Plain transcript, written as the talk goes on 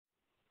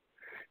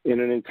In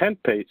an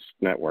intent-based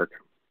network,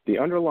 the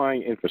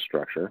underlying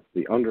infrastructure,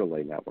 the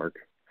underlay network,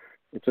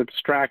 it's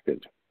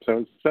abstracted. So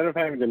instead of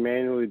having to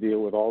manually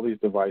deal with all these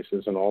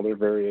devices and all their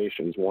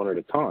variations one at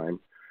a time,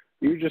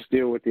 you just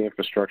deal with the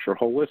infrastructure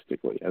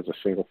holistically as a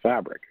single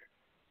fabric.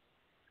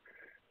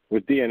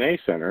 With DNA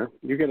Center,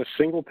 you get a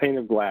single pane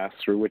of glass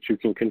through which you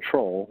can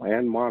control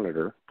and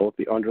monitor both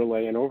the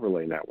underlay and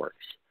overlay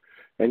networks.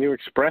 And you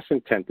express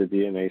intent to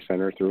DNA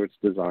Center through its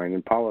design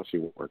and policy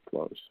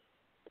workflows.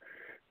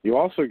 You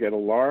also get a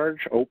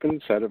large open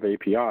set of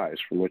APIs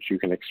from which you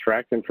can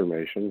extract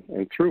information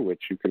and through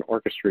which you can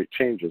orchestrate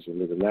changes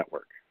into the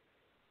network.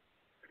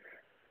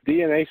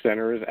 DNA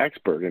Center is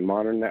expert in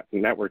modern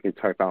networking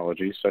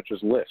technologies such as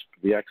Lisp,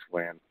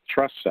 VXLAN,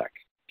 TrustSec,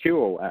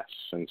 QoS,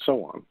 and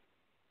so on.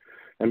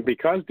 And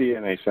because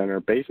DNA Center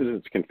bases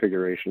its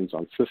configurations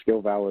on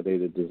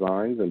Cisco-validated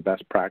designs and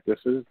best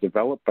practices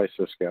developed by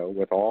Cisco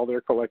with all their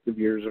collective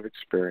years of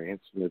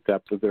experience and the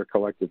depth of their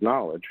collective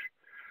knowledge,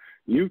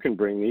 you can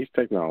bring these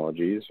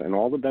technologies and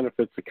all the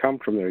benefits that come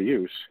from their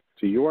use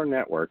to your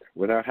network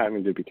without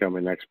having to become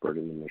an expert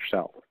in them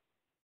yourself.